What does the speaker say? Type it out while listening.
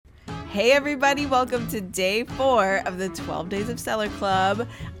Hey everybody, welcome to day 4 of the 12 Days of Seller Club.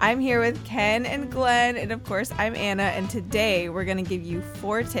 I'm here with Ken and Glenn, and of course I'm Anna, and today we're going to give you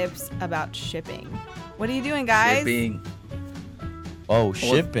 4 tips about shipping. What are you doing, guys? Shipping. Oh,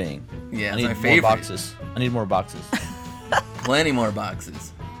 shipping. Yeah, I need my more favorite. boxes. I need more boxes. Plenty more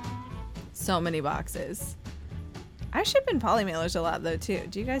boxes. So many boxes. I ship in polymailers a lot though too.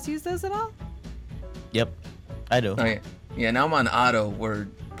 Do you guys use those at all? Yep, I do. Oh, yeah, now I'm on auto where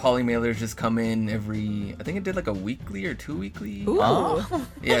polymailers just come in every, I think it did like a weekly or 2 weekly. Ooh. Oh.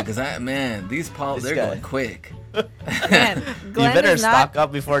 Yeah, because these they're guy. going quick. Man, Glenn You better does stock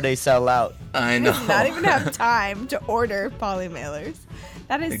up before they sell out. I know. does not even have time to order polymailers.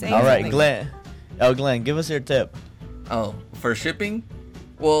 That is saying All right, something. Glenn. Glenn, give us your tip. Oh, for shipping?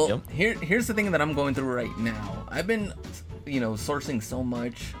 Well, Yep. here's the thing that I'm going through right now. I've been, sourcing so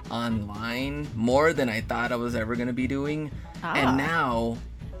much online, more than I thought I was ever going to be doing. And now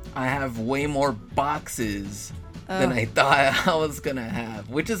I have way more boxes than I thought I was going to have,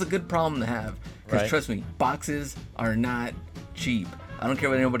 which is a good problem to have. Because Right. trust me, boxes are not cheap. I don't care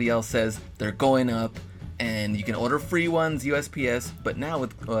what anybody else says. They're going up. And you can order free ones, USPS. But now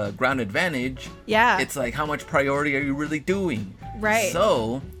with Ground Advantage, Yeah. it's like, how much priority are you really doing? Right.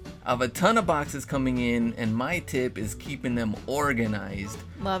 So, I have a ton of boxes coming in, and my tip is keeping them organized.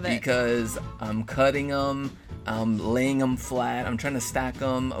 Love it. Because I'm cutting them, I'm laying them flat, I'm trying to stack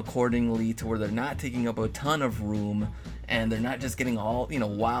them accordingly to where they're not taking up a ton of room, and they're not just getting all,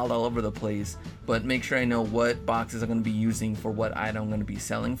 wild all over the place. But make sure I know what boxes I'm going to be using for what item I'm going to be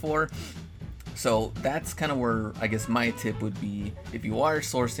selling for. So that's kind of where I guess my tip would be. If you are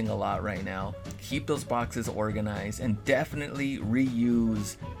sourcing a lot right now, keep those boxes organized and definitely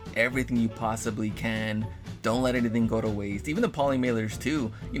reuse everything you possibly can. Don't let anything go to waste. Even the polymailers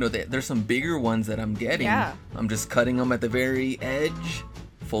too. There's some bigger ones that I'm getting. Yeah. I'm just cutting them at the very edge,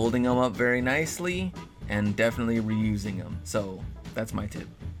 folding them up very nicely, and definitely reusing them. So that's my tip.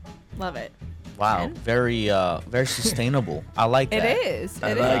 Love it. Wow, Ken? very sustainable. I like It that. is.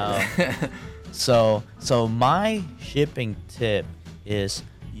 I It like is. that. So my shipping tip is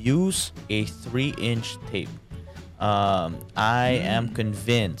use a 3-inch tape. I am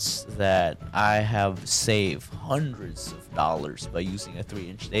convinced that I have saved hundreds of dollars by using a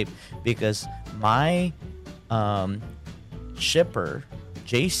 3-inch tape because my shipper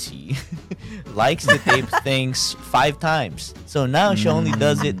JC likes to tape things 5 times. So now she only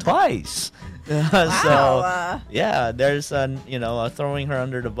does it twice. Wow. Yeah, there's throwing her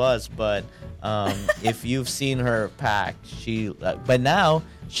under the bus, but if you've seen her pack, but now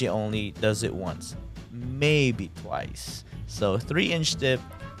she only does it once, maybe twice. So 3-inch tip,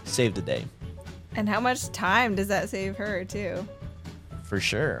 save the day And how much time does that save her too? for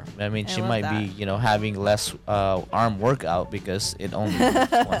sure. I mean, I she love might that. be having less arm workout because it only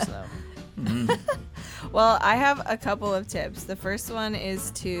works once now. Well, I have a couple of tips. The first one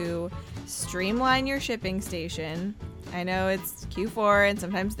is to streamline your shipping station. I know it's Q4 and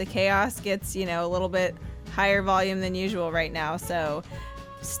sometimes the chaos gets, a little bit higher volume than usual right now. So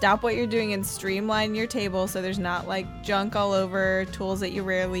stop what you're doing and streamline your table so there's not like junk all over, tools that you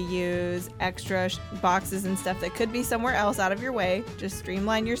rarely use, extra boxes and stuff that could be somewhere else out of your way. Just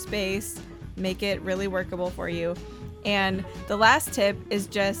streamline your space, make it really workable for you. And the last tip is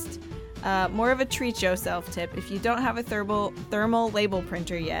just more of a treat yourself tip. If you don't have a thermal label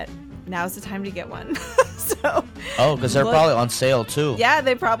printer yet, now's the time to get one. Because they're probably on sale too. Yeah,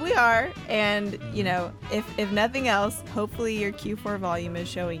 they probably are. And, if nothing else, hopefully your Q4 volume is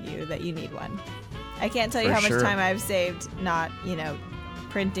showing you that you need one. I can't tell you For how much sure. time I've saved not,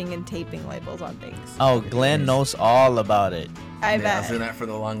 printing and taping labels on things. Oh, Glenn knows all about it. I Yeah, I was bet. doing that for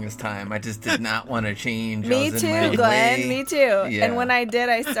the longest time. I just did not want to change. I Me was in my too, Glenn. way. Me too. Yeah. And when I did,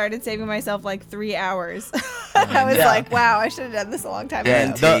 I started saving myself like 3 hours. I was Yeah. like, wow, I should have done this a long time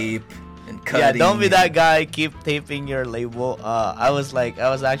And ago. tape and cutting. Yeah, don't be that guy. Keep taping your label. I was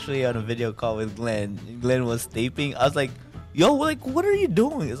actually on a video call with Glenn. Glenn was taping. I was like, "Yo, what are you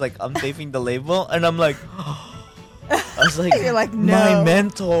doing?" It's like I'm taping the label, and I'm like, I was like, You're like, my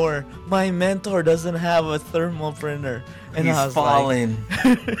no." mentor doesn't have a thermal printer, and I He's was like, fallen.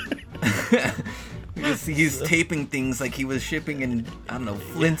 Because he's taping things like he was shipping in, I don't know,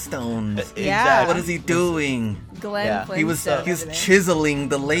 Flintstones. Yeah. Exactly. What is he doing? Glenn Yeah. He was Flintstone he's over there. chiseling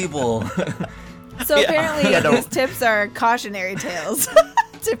the label. So Yeah. apparently Yeah, no. these tips are cautionary tales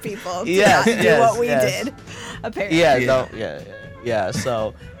to people to Yes, not do yes, what we yes. did. Apparently. Yeah, Yeah. no, yeah.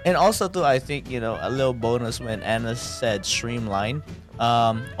 So, and also too, I think a little bonus when Anna said streamline.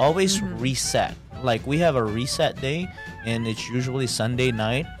 Always reset. Like we have a reset day, and it's usually Sunday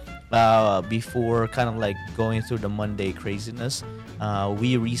night. Before kind of like going through the Monday craziness,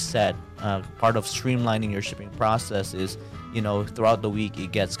 we reset. Part of streamlining your shipping process is, throughout the week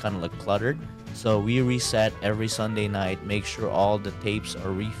it gets kind of like cluttered. So we reset every Sunday night, make sure all the tapes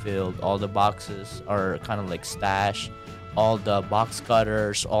are refilled, all the boxes are kind of like stashed, all the box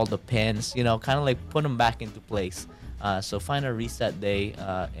cutters, all the pins, kind of like put them back into place. So find a reset day,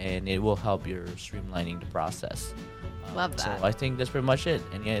 and it will help your streamlining the process. Love that. So I think that's pretty much it.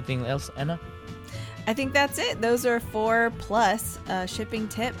 Anything else, Anna? I think that's it. Those are 4+ shipping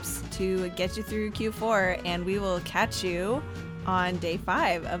tips to get you through Q4, and we will catch you on day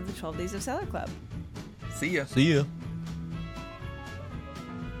 5 of the 12 Days of Seller Club. See ya. See ya.